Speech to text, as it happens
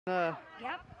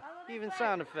Yep. Even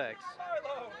sound effects.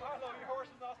 Milo, your horse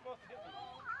is not supposed to hit me.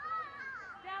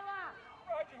 Stella.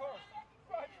 Ride your horse.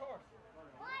 Ride your horse.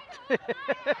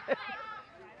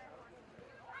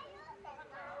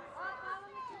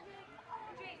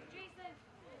 Jason.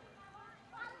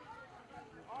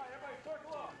 All right, everybody,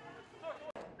 circle up.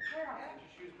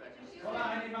 Hold on,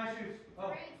 I need my shoes.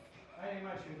 Oh, I need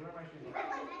my shoes. Where are my shoes?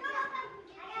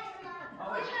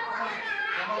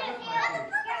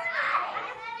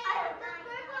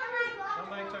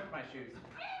 Somebody took my shoes.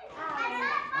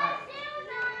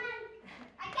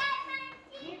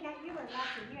 You were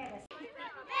lucky. You had a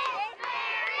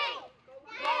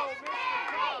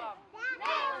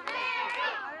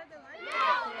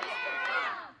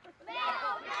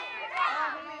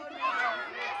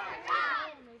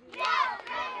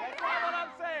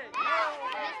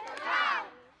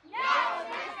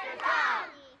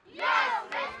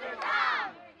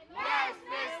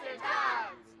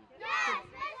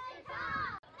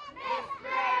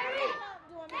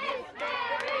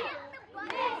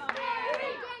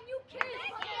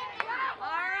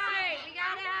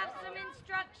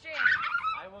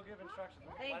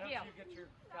Thank you. Why don't you get your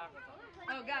goggles on?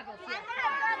 Oh, goggles. Yeah.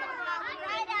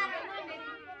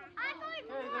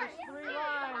 Hey, there's 3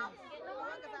 lines.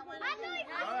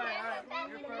 All right.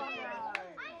 You're first line.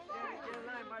 Get in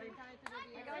line, buddy.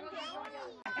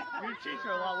 Your cheeks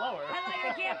are a lot lower. I like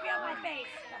I can't feel my face.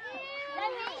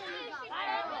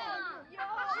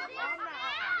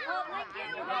 Oh,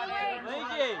 Lincoln, you gotta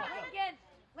wait.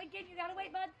 Lincoln, you gotta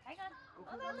wait, bud. Hang on.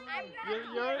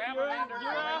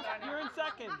 You're in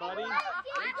second, buddy. Reach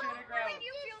in and grab him.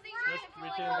 Just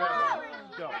reach in and grab him.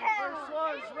 Go. First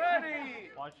one's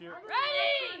ready. Watch your.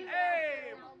 Ready!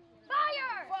 Aim.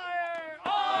 Fire! Fire. Oh!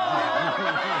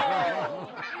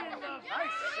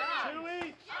 Nice shot. 2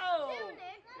 each. Oh.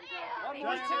 One Maybe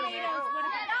point. tomatoes would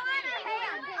have been.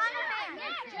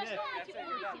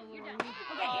 You're done.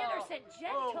 Okay, Anderson,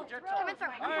 gentle throw.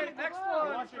 All right, next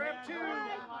one. Watch your Grab hands. 2.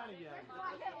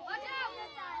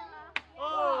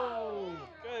 Oh,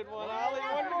 good one, Ollie.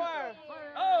 One more.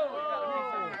 Oh, you got a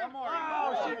piece of it. One more. Oh,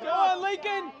 she's going,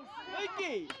 Lincoln.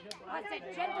 Linky. I said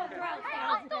gentle throw.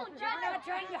 You're not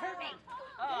trying to hurt me.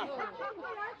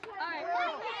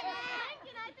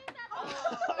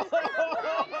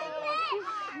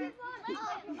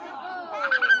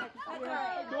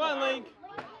 Come on, Link.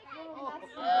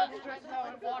 Stretch it out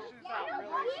and wash this out,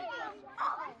 really.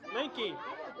 Linky.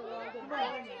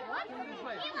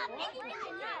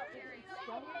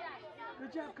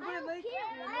 Good job. Come on, Lake.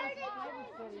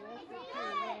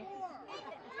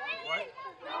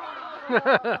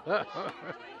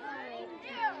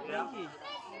 Linky.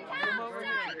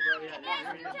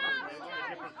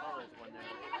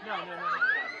 No.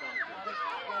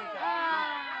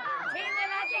 Taylor,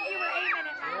 I think you were aiming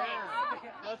at my legs.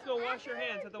 Let's go wash your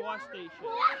hands at the wash station.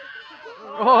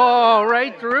 Oh,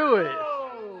 right through it.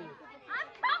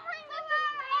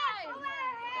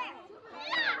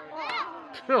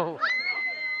 Oh,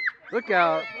 look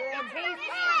out.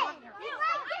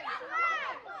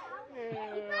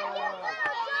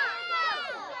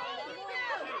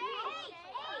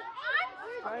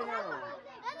 I know.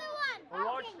 A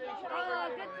wash station Oh,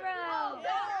 good throw.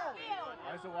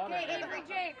 There's the water. Okay, Avery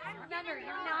James, remember,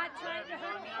 you're not trying to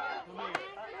hurt me.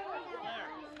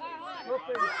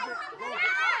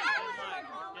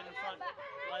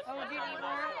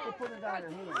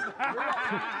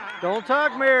 Don't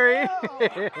talk, Mary. Oh,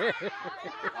 thank you.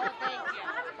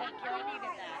 Thank you. I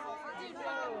needed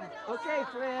that. Okay,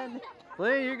 Flynn.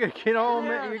 Flynn, you're gonna get all.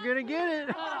 You're gonna get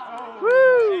it. Oh.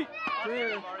 Woo! I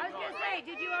was gonna say,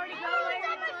 did you already go away?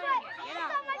 Get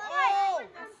out.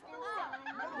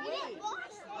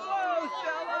 Whoa,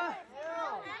 Stella.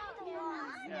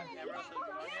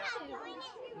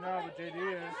 No, but JD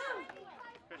is.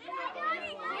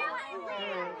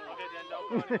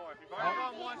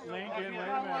 Lincoln, wait a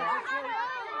minute.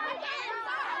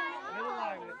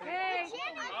 Hey.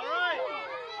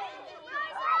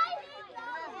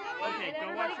 Okay, go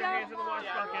wash your hands in the wash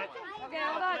bucket. Okay,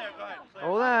 hold on.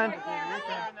 Hold on.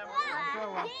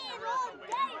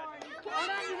 Hold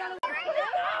on, you gotta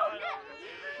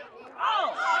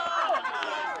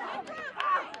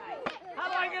How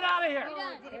do I get out of here?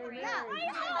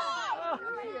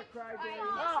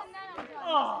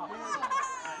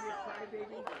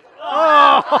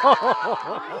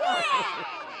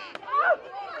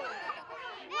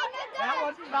 That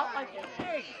one felt like an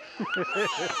egg.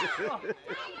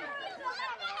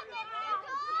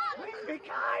 Please be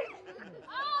kind.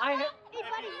 I hit. If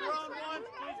you're on once,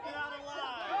 please get out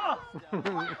alive.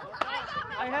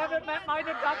 I haven't met my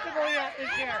deductible yet this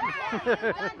year. All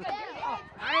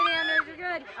right, Anders, you're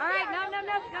good. All right, no, go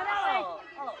that way.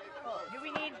 Do we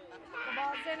need the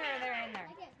balls in or they're in there?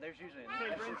 There's usually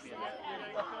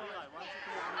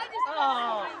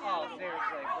Oh,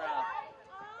 seriously,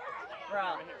 bro.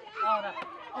 Oh, no.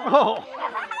 Oh.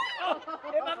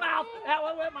 In my mouth. That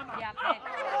one went in my mouth. Yeah.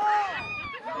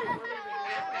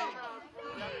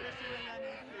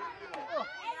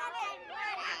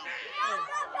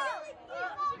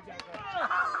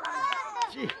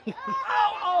 Gee.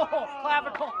 Oh,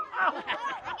 clavicle.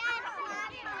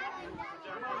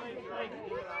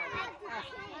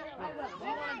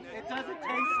 It doesn't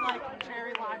taste like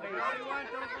cherry limeade.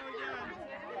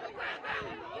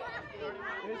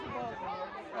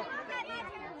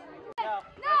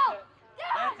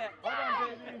 That's it. Hold on,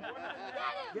 baby.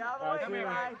 Get out All of right, the way,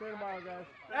 guys. see you tomorrow, guys.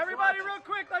 Everybody, real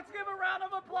quick, let's give a round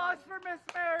of applause for Miss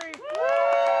Mary. She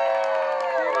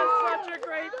did such a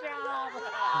great job.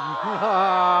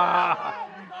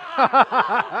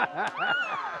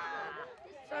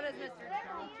 So does Mr.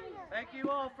 Thank you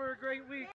all for a great week.